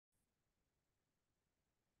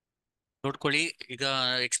ನೋಡ್ಕೊಳ್ಳಿ. ಈಗ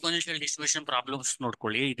exponential distribution problems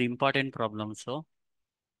ನೋಡ್ಕೊಳ್ಳಿ, ಇದು ಇಂಪಾರ್ಟೆಂಟ್ ಪ್ರಾಬ್ಲಮ್ಸ್.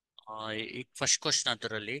 ಈಗ ಫಸ್ಟ್ ಕ್ವಶನ್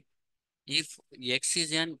ಅದರಲ್ಲಿ, if X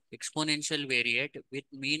is an exponential variate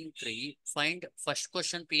with mean 3, find first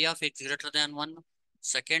question P of X greater than 1,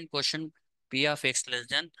 second question P of X less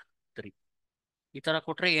than 3. ಈ ತರ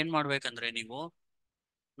ಕೊಟ್ರೆ ಏನ್ ಮಾಡ್ಬೇಕಂದ್ರೆ ನೀವು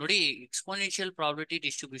ನೋಡಿ, ಎಕ್ಸ್ಪೋನೆನ್ಷಿಯಲ್ ಪ್ರಾಬಬಿಲಿಟಿ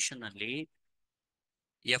ಡಿಸ್ಟ್ರಿಬ್ಯೂಷನ್ ಅಲ್ಲಿ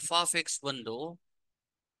ಎಫ್ ಆಫ್ ಎಕ್ಸ್ ಬಂದು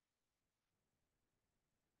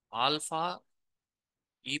alpha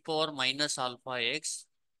E power minus alpha X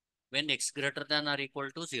when x greater than or equal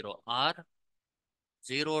to 0 or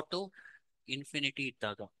 0 to infinity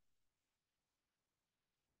ಇದ್ದಾಗ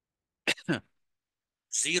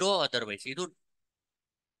 0 ಅದರ್ವೈಸ್. ಇದು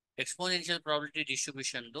ಎಕ್ಸ್ಪೋನೆನ್ಷಿಯಲ್ ಪ್ರಾಬಬಿಲಿಟಿ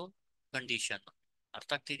ಡಿಸ್ಟ್ರಿಬ್ಯೂಷನ್ ಕಂಡೀಷನ್.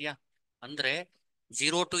 ಅರ್ಥ ಆಗ್ತಿದ್ಯಾ? ಅಂದ್ರೆ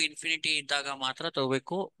 0 ಟು ಇನ್ಫಿನಿಟಿ ಇದ್ದಾಗ ಮಾತ್ರ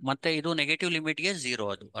ತಗೋಬೇಕು, ಮತ್ತೆ ಇದು ನೆಗೆಟಿವ್ ಲಿಮಿಟ್ಗೆ 0.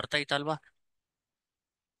 ಅದು ಅರ್ಥ ಆಯ್ತಲ್ವಾ?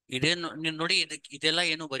 ಇದೇನು ನೀವು ನೋಡಿ, ಇದೆಲ್ಲ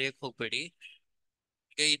ಏನು ಬರೆಯಕ್ ಹೋಗ್ಬೇಡಿ.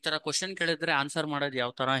 ಈಗ ಈ ತರ ಕ್ವಶನ್ ಕೇಳಿದ್ರೆ ಆನ್ಸರ್ ಮಾಡೋದು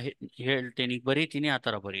ಯಾವ ತರ ಹೇಳ್ತೀನಿ, ಈಗ ಬರೀತೀನಿ ಆ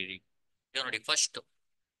ತರ ಬರೀರಿ. ಈಗ ನೋಡಿ, ಫಸ್ಟ್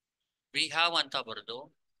ವಿ ಹ್ಯಾವ್ ಅಂತ ಬರೆದು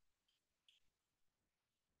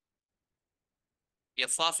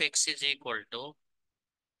F of X is equal to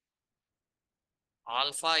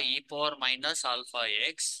alpha E power minus alpha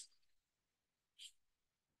X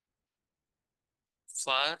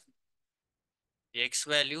for X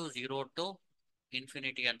value 0 to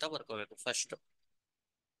infinity ಅಂತ ಬರ್ಕೋಬೇಕು ಫಸ್ಟ್.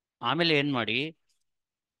 ಆಮೇಲೆ ಏನ್ ಮಾಡಿ,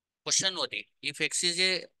 ಕ್ವಶನ್ ಓದಿ. If X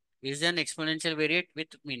is an exponential variate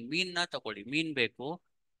with ಮೀನ್ ನ ತಗೊಳ್ಳಿ. ಮೀನ್ ಬೇಕು,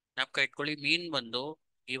 ಜ್ಞಾಪಕ ಇಟ್ಕೊಳ್ಳಿ. ಮೀನ್ ಬಂದು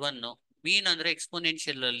ಇವನ್. ಮೀನ್ ಅಂದ್ರೆ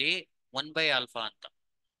ಎಕ್ಸ್ಪೋನೆನ್ಷಿಯಲ್ ಅಲ್ಲಿ 1/α ಅಂತ.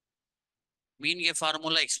 ಮೀನ್ ಗೆ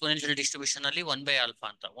ಫಾರ್ಮುಲಾ ಎಕ್ಸ್ಪೋನೆನ್ಷಿಯಲ್ ಡಿಸ್ಟ್ರಿಬ್ಯೂಷನ್ ಅಲ್ಲಿ 1/α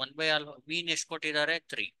ಅಂತ. 1/α ಮೀನ್ ಎಷ್ಟು ಕೊಟ್ಟಿದ್ದಾರೆ?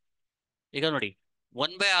 3. ಈಗ ನೋಡಿ,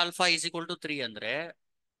 1/α ಇಸ್ ಈಕ್ವಲ್ ಟು 3 ಅಂದ್ರೆ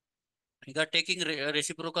ಈಗ taking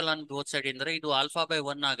reciprocal on both side ಅಂದ್ರೆ ಇದು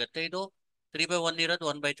α/1 ಆಗುತ್ತೆ, ಇದು 3/1 ಇರೋದು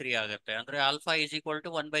 1/3 ಆಗುತ್ತೆ. ಅಂದ್ರೆ ಆಲ್ಫಾ ಇಸ್ ಈಕ್ವಲ್ ಟು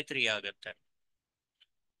 1/3 ಆಗುತ್ತೆ.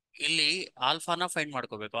 ಇಲ್ಲಿ ಆಲ್ಫಾನ ಫೈಂಡ್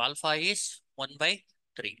ಮಾಡ್ಕೋಬೇಕು. ಆಲ್ಫಾ ಈಸ್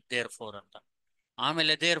 1/3 ದೇರ್ ಫೋರ್ ಅಂತ.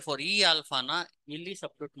 ಆಮೇಲೆ ದೇರ್ ಫೋರ್ ಈ ಆಲ್ಫಾನ ಇಲ್ಲಿ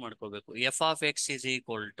ಸಬ್ಸ್ಟಿಟ್ಯೂಟ್ ಮಾಡ್ಕೋಬೇಕು. F of X is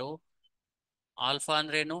equal to alpha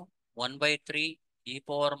ಅಂದ್ರೇನು? 1/3 E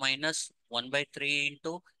power minus 1/3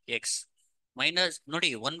 into X minus. ನೋಡಿ,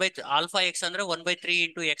 ಆಲ್ಫಾ ಎಕ್ಸ್ ಅಂದ್ರೆ 1/3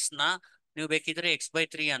 ಇಂಟು ಎಕ್ಸ್ ನ ನೀವು ಬೇಕಿದ್ರೆ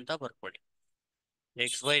x/3 ಅಂತ ಬರ್ಕೊಳ್ಳಿ.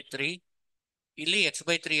 x/3 ಇಲ್ಲಿ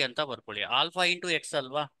x/3 ಅಂತ ಬರ್ಕೊಳ್ಳಿ. ಆಲ್ಫಾ ಇಂಟು ಎಕ್ಸ್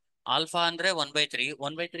ಅಲ್ವಾ? ಆಲ್ಫಾ ಅಂದ್ರೆ 1/3,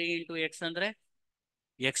 1/3 ಇಂಟು ಎಕ್ಸ್ ಅಂದ್ರೆ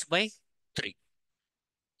x/3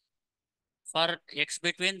 for X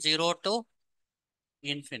between 0 to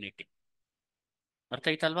infinity. ಅರ್ಥ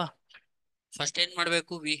ಐತಲ್ವಾ? ಫಸ್ಟ್ ಏನ್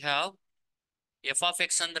ಮಾಡ್ಬೇಕು, we have F of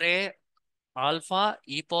X ಅಂದ್ರೆ alpha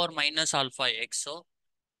E power minus alpha X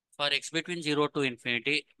for X between 0 to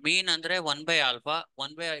infinity. ಮೀನ್ ಅಂದ್ರೆ 1/α,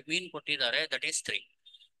 ಮೀನ್ ಕೊಟ್ಟಿದ್ದಾರೆ, that is 3.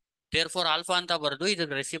 There four alpha ಅಂತ ಬರೆದು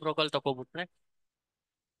ಇದಕ್ಕೆ reciprocal ತಗೋಬಿಟ್ರೆ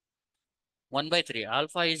 1/3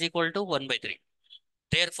 alpha is equal to 1/3.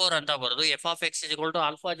 There four ಅಂತ ಬರೋದು F of X is equal to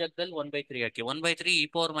alpha ಜಾಗದಲ್ಲಿ 1/3 ಹಾಕಿ. 1/3 E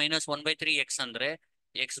power minus 1/3 X ಅಂದ್ರೆ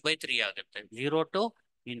x/3 ಆಗುತ್ತೆ, 0 ಟು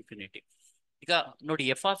ಇನ್ಫಿನಿಟಿ. ಈಗ ನೋಡಿ,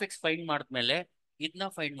 ಎಫ್ ಆಫ್ ಎಕ್ಸ್ ಫೈಂಡ್ ಮಾಡಿದ್ಮೇಲೆ ಇದನ್ನ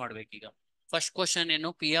ಫೈಂಡ್ ಮಾಡ್ಬೇಕೀಗ. ಫಸ್ಟ್ ಕ್ವಶನ್ ಏನು?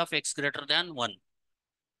 P of X greater than 1.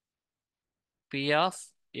 P of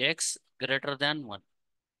X greater than 1.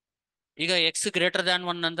 ಈಗ X greater than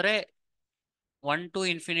 1 ಅಂದ್ರೆ 1 to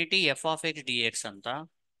infinity F of X D X ಅಂತ.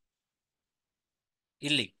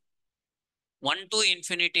 ಇಲ್ಲಿ 1 ಟು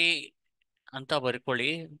ಇನ್ಫಿನಿಟಿ ಅಂತ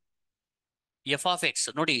ಬರ್ಕೊಳ್ಳಿ. ಎಫ್ ಆಫ್ ಎಕ್ಸ್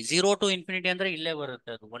ನೋಡಿ, 0 ಟು ಇನ್ಫಿನಿಟಿ ಅಂದ್ರೆ ಇಲ್ಲೇ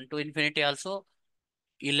ಬರುತ್ತೆ, ಅದು 1 ಟು ಇನ್ಫಿನಿಟಿ ಆಲ್ಸೋ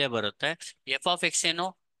ಇಲ್ಲೇ ಬರುತ್ತೆ. ಎಫ್ ಆಫ್ ಎಕ್ಸ್ ಏನು?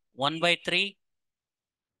 1/3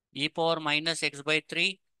 E power minus x/3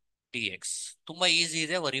 D X. ತುಂಬಾ ಈಸಿ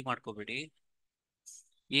ಇದೆ, ವರಿ ಮಾಡ್ಕೋಬೇಡಿ.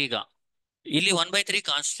 ಈಗ ಇಲ್ಲಿ 1/3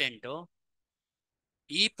 constant,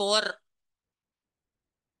 E power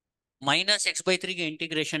minus x/3ಗೆ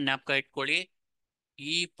integration ಜ್ಞಾಪಕ ಇಟ್ಕೊಳ್ಳಿ.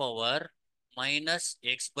 E power minus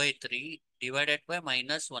x/3 divided by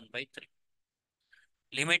minus 1/3.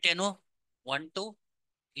 Limit ಏನು? 1 ಟು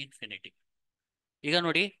ಇನ್ಫಿನಿಟಿ. ಈಗ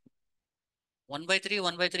ನೋಡಿ, 1/3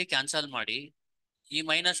 1/3 ಕ್ಯಾನ್ಸಲ್ ಮಾಡಿ, ಈ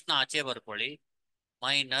ಮೈನಸ್ ನ ಆಚೆ ಬರ್ಕೊಳ್ಳಿ.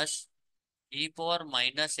 Minus E power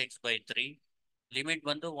minus x/3 limit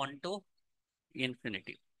ಬಂದು 1 ಟು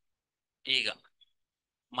ಇನ್ಫಿನಿಟಿ. ಈಗ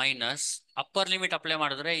ಮೈನಸ್ ಅಪ್ಪರ್ ಲಿಮಿಟ್ ಅಪ್ಲೈ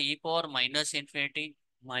ಮಾಡಿದ್ರೆ E power minus infinity,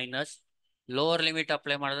 minus lower limit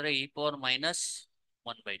apply ಮಾಡಿದ್ರೆ ಇ ಪವರ್ ಮೈನಸ್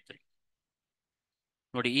 1/3.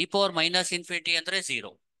 ನೋಡಿ, ಇ ಪವರ್ ಮೈನಸ್ ಇನ್ಫಿನಿಟಿ ಅಂದ್ರೆ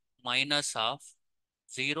 0, minus of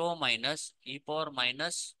 0 minus E power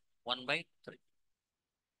minus 1/3.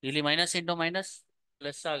 ಇಲ್ಲಿ minus into minus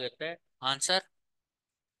plus ಆಗುತ್ತೆ. Answer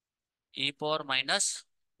E power minus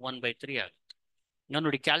 1/3 ಆಗುತ್ತೆ. ಈಗ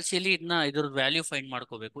ನೋಡಿ, ಕ್ಯಾಲ್ಸಿಯಲ್ಲಿ ಇದನ್ನ ಇದ್ರ ವ್ಯಾಲ್ಯೂ ಫೈಂಡ್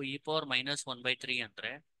ಮಾಡ್ಕೋಬೇಕು. ಇ ಪವರ್ ಮೈನಸ್ 1/3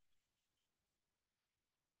 ಅಂದ್ರೆ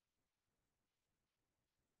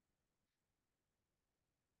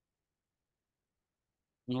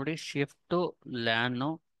ನೋಡಿ ಶಿಫ್ಟ್ ಲ್ಯಾನ್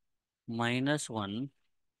 -1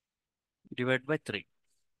 ಡಿವೈಡ್ ಬೈ 3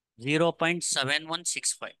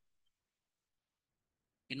 0.7165.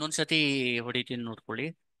 ಇನ್ನೊಂದ್ಸತಿ ಹೊಡಿತೀನಿ ನೋಡ್ಕೊಳ್ಳಿ.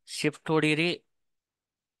 ಶಿಫ್ಟ್ ಹೊಡೀರಿ,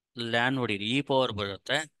 ಲ್ಯಾನ್ ಹೊಡೀರಿ, ಈ ಪವರ್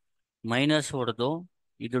ಬರುತ್ತೆ. ಮೈನಸ್ ಹೊಡೆದು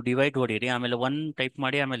ಇದು ಡಿವೈಡ್ ಹೊಡೀರಿ, ಆಮೇಲೆ 1 ಟೈಪ್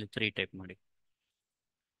ಮಾಡಿ, ಆಮೇಲೆ 3 ಟೈಪ್ ಮಾಡಿ.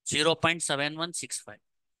 0.7165.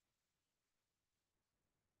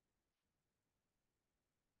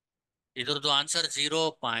 ಇದ್ರದ್ದು ಆನ್ಸರ್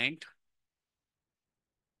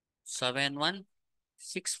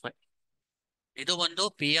 0.7165. ಇದು ಒಂದು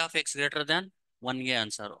P(x(1)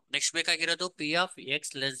 ಆನ್ಸರ್. ನೆಕ್ಸ್ಟ್ ಬೇಕಾಗಿರೋದು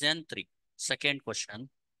P(x)<3. Second question,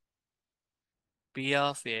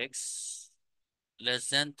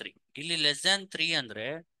 P(x)<3. ಇಲ್ಲಿ <3) ಅಂದ್ರೆ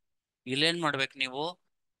ಇಲ್ಲೇನ್ ಮಾಡ್ಬೇಕು ನೀವು,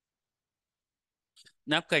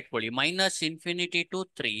 ಜ್ಞಾಪಕ ಇಟ್ಕೊಳ್ಳಿ, -∞ to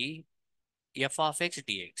 3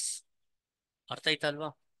 f(x)dx. ಅರ್ಥ ಆಯ್ತಲ್ವಾ?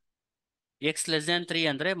 x<3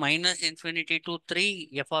 ಅಂದ್ರೆ -∞ to 3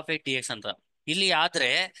 f(x)dx ಅಂತ. ಇಲ್ಲಿ ಆದ್ರೆ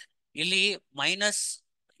ಇಲ್ಲಿ ಮೈನಸ್,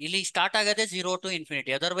 ಇಲ್ಲಿ ಸ್ಟಾರ್ಟ್ ಆಗದೆ 0 to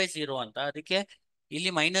 ∞, ಅದರ್ವೈಸ್ 0 ಅಂತ. ಅದಕ್ಕೆ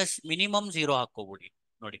ಇಲ್ಲಿ ಮೈನಸ್ ಮಿನಿಮಮ್ 0 ಹಾಕೋಬಿಡಿ.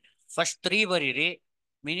 ನೋಡಿ, ಫಸ್ಟ್ 3 ಬರೀರಿ,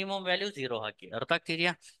 ಮಿನಿಮಮ್ ವ್ಯಾಲ್ಯೂ 0 ಹಾಕಿ. ಅರ್ಥ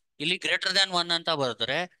ಆಗ್ತಿದ್ಯಾ? ಇಲ್ಲಿ >1 ಅಂತ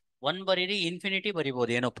ಬರೆದ್ರೆ 1 ಬರೀರಿ, ಇನ್ಫಿನಿಟಿ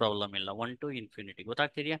ಬರಿಬೋದು, ಏನೋ ಪ್ರಾಬ್ಲಮ್ ಇಲ್ಲ. 1 to ∞,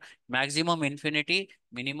 ಗೊತ್ತಾಗ್ತಿದ್ಯಾ? Maximum ∞,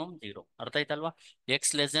 minimum 0. ಅರ್ಥ ಆಯ್ತಲ್ವಾ?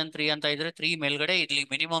 x<3 ಅಂತ ಇದ್ರೆ 3 ಮೇಲ್ಗಡೆ, ಇಲ್ಲಿ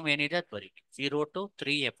ಮಿನಿಮಮ್ ಏನಿದೆ ಅದು ಬರೀ 0 to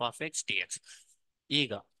 3 f(x)dx.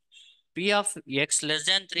 ಈಗ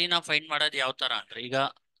P(x)<3 ನ ಫೈಂಡ್ ಮಾಡೋದು ಯಾವ ತರ ಅಂದ್ರೆ, ಈಗ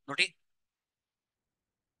ನೋಡಿ,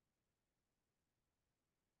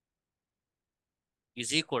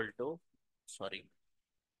 is equal to, sorry,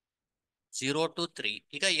 0 to 3.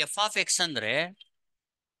 ಈಗ f(x) ಅಂದ್ರೆ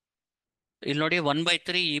ಇಲ್ಲಿ ನೋಡಿ,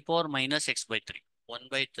 1/3 e⁻x/3,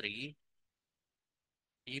 1/3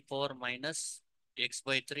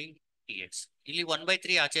 e⁻x/3 dx. ಇಲ್ಲಿ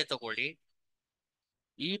 1/3 ಆಚೆ ತಗೊಳ್ಳಿ,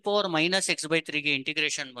 e⁻x/3 ಗೆ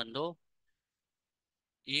ಇಂಟಿಗ್ರೇಷನ್ ಬಂದು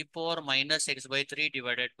e⁻x/3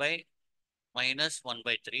 ಡಿವೈಡೆಡ್ ಬೈ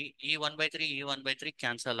 -1/3. ಈ 1/3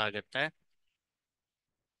 ಕ್ಯಾನ್ಸಲ್ ಆಗುತ್ತೆ.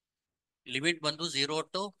 ಲಿಮಿಟ್ ಬಂದು 0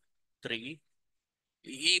 to 3.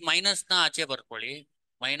 ಈ ಮೈನಸ್ನ ಆಚೆ ಬರ್ಕೊಳ್ಳಿ,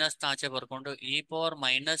 ಮೈನಸ್ನ ಆಚೆ ಬರ್ಕೊಂಡು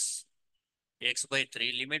e⁻x/3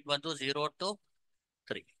 ಲಿಮಿಟ್ ಬಂದು 0 to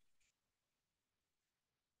 3.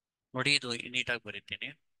 ನೋಡಿ, ಇದು ನೀಟಾಗಿ ಬರೀತೀನಿ,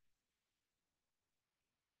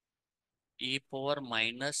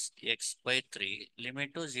 e⁻x/3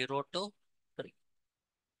 ಲಿಮಿಟ್ 0 to 3.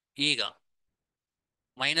 ಈಗ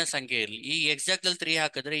ಮೈನಸ್ ಹಂಗೆ ಇರಲಿ. ಈ ಎಕ್ಸಾಕ್ಟ್ ಅಲ್ಲಿ 3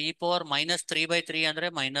 ಹಾಕಿದ್ರೆ e⁻−3/3 ಅಂದ್ರೆ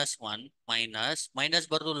 -1, ಮೈನಸ್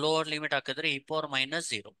ಬರ್ದು ಲೋವರ್ ಲಿಮಿಟ್ ಹಾಕಿದ್ರೆ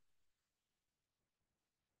e⁻−0.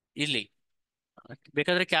 ಇಲ್ಲಿ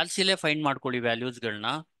ಬೇಕಾದ್ರೆ ಕ್ಯಾಲ್ಸಿಲೇ ಫೈಂಡ್ ಮಾಡ್ಕೊಳ್ಳಿ ವ್ಯಾಲ್ಯೂಸ್ಗಳನ್ನ.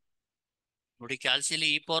 ನೋಡಿ, ಕ್ಯಾಲ್ಸಿಲಿ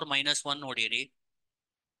e⁻−1 ನೋಡಿರಿ,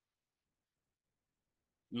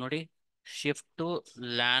 ನೋಡಿ, ಶಿಫ್ಟ್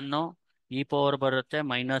ಲ್ಯಾನ್ ಈ ಪವರ್ ಬರುತ್ತೆ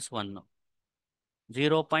 -1,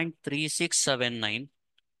 0.3679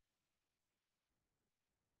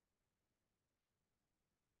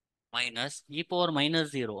 ಮೈನಸ್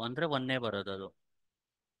e⁻−0 ಅಂದ್ರೆ 1 ಬರೋದು. ಅದು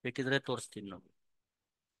ಬೇಕಿದ್ರೆ ತೋರಿಸ್ತೀನಿ ನೋಡಿ,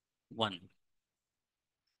 1.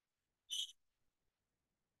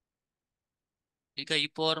 ಈಗ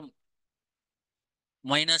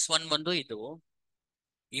e⁻−1 ಬಂದು ಇದು,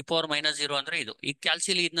 e⁻−0 ಅಂದ್ರೆ ಇದು. ಈ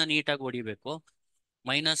ಕ್ಯಾಲ್ಸಿಲಿ ಇದನ್ನ ನೀಟಾಗಿ ಹೊಡಿಬೇಕು.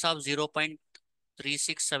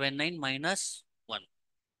 -0.3679 -1,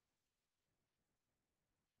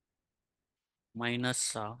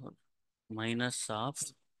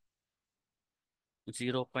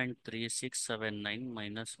 -0.3679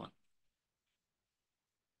 -1,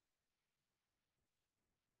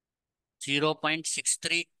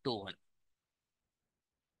 0.6321.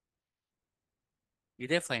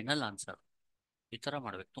 ಇದೇ ಫೈನಲ್ ಆನ್ಸರ್. ಈ ತರ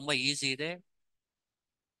ಮಾಡ್ಬೇಕು, ತುಂಬಾ ಈಸಿ ಇದೆ,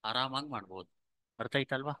 ಆರಾಮಾಗಿ ಮಾಡ್ಬೋದು. ಅರ್ಥ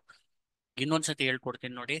ಆಯ್ತಲ್ವಾ? ಇನ್ನೊಂದ್ಸತಿ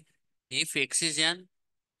ಹೇಳ್ಕೊಡ್ತೀನಿ ನೋಡಿ. If x is an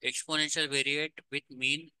exponential variate with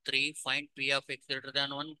mean 3, find P(x)greater than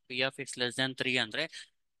 1, P(x)<3 ಅಂದ್ರೆ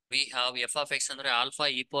we have f(x) ಅಂದ್ರೆ ಆಲ್ಫಾ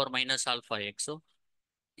e⁻−αx.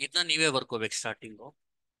 ಇದನ್ನ ನೀವೇ ಬರ್ಕೋಬೇಕು. ಸ್ಟಾರ್ಟಿಂಗು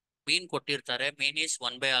ಮೀನ್ ಕೊಟ್ಟಿರ್ತಾರೆ, ಮೀನ್ ಈಸ್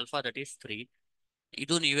 1/α, ದಟ್ ಈಸ್ 3.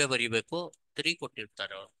 ಇದು ನೀವೇ ಬರೀಬೇಕು, 3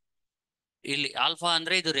 ಕೊಟ್ಟಿರ್ತಾರೆ ಅವ್ರು. ಇಲ್ಲಿ ಆಲ್ಫಾ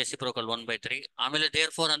ಅಂದ್ರೆ ಇದು ರೆಸಿಪ್ರೋಕಲ್ 1/3. ಆಮೇಲೆ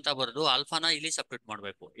ದೇರ್ ಫೋರ್ ಅಂತ ಬರೆದು ಆಲ್ಫಾನ ಇಲ್ಲಿ ಸಬ್ಸ್ಟಿಟ್ಯೂಟ್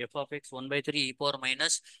ಮಾಡಬೇಕು. f(x) 1/3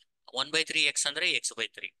 e⁻−1/3x ಅಂದ್ರೆ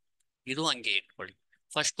x/3. ಇದು ಹಂಗೆ ಇಟ್ಕೊಳ್ಳಿ.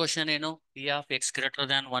 ಫಸ್ಟ್ ಕ್ವಶನ್ ಏನು, P(x)greater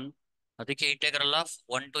than 1, ಅದಕ್ಕೆ integral of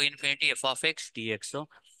 1 to ∞ f(x) dx.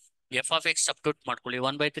 f(x) substitute ಮಾಡ್ಕೊಳ್ಳಿ,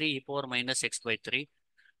 1/3 e⁻x/3.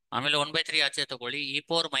 ಆಮೇಲೆ 1/3 ಆಚೆ ತಗೊಳ್ಳಿ,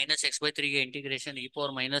 e⁻x/3 ಗೆ integration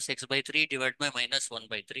e⁻x/3 divide by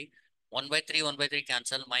 -1/3. 1/3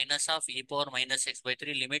 cancel, minus of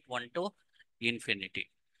e⁻x/3 limit 1 to ∞.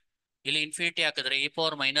 ಇಲ್ಲಿ ಇನ್ಫಿನಿಟಿ ಹಾಕಿದ್ರೆ E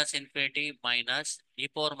power minus infinity minus E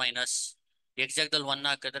power minus X ಜಾಗದಲ್ಲಿ one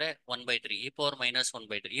ಹಾಕಿದ್ರೆ 1/3 E power minus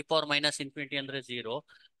 1/3 E power minus infinity ಅಂದ್ರೆ 0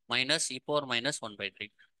 ಮೈನಸ್ ಇ ಪವರ್ ಮೈನಸ್ 1/3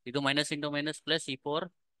 ಇದು minus into minus plus E power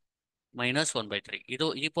 -1/3 ಇದು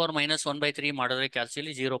E power -1/3 ಮಾಡಿದ್ರೆ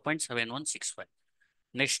ಕ್ಯಾಲ್ಸಿಲಿ 0.7165.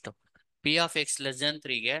 Next P of X less than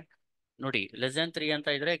 3ಗೆ ನೋಡಿ less than 3 ಅಂತ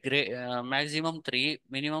ಇದ್ರೆ maximum 3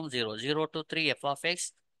 minimum 0 0 to 3 F of X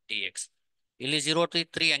D X. ಇಲ್ಲಿ 0 to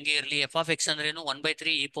 3 ಹಂಗೆ ಇರಲಿ. ಎಫ್ ಆಫ್ ಎಕ್ಸ್ ಅಂದ್ರೇನು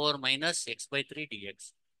 1/3 E power minus x/3 D X.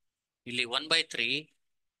 ಇಲ್ಲಿ 1/3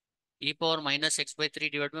 E power minus x/3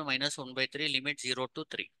 divide by -1/3 limit 0 to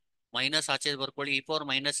 3 minus ಆಚೆ ಬರ್ಕೊಳ್ಳಿ E power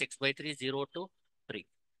minus x/3 0 to 3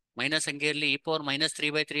 minus ಹಂಗೆ ಇರಲಿ. E power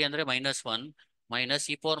 -3/3 ಅಂದ್ರೆ -1 minus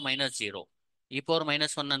E power -0 E power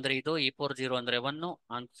 -1 ಅಂದ್ರೆ ಇದು E power 0 ಅಂದ್ರೆ 1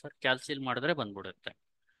 ಆನ್ಸರ್ ಕ್ಯಾಲ್ಸಿಲ್ ಮಾಡಿದ್ರೆ ಬಂದ್ಬಿಡುತ್ತೆ.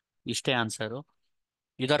 ಇಷ್ಟೇ ಆನ್ಸರು.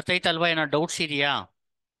 ಇದು ಅರ್ಥ ಐತಲ್ವಾ? ಏನೋ ಡೌಟ್ಸ್ ಇದೆಯಾ?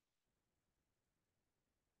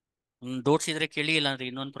 ಡೌಟ್ಸ್ ಇದ್ರೆ ಕೇಳಿ, ಇಲ್ಲ ಅಂದ್ರೆ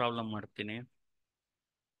ಇನ್ನೊಂದು ಪ್ರಾಬ್ಲಮ್ ಮಾಡ್ತೀನಿ.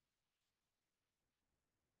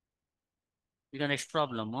 ಈಗ ನೆಕ್ಸ್ಟ್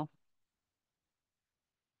ಪ್ರಾಬ್ಲಮ್ಮು.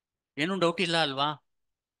 ಏನು ಡೌಟ್ ಇಲ್ಲ ಅಲ್ವಾ?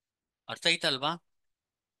 ಅರ್ಥ ಐತಲ್ವಾ?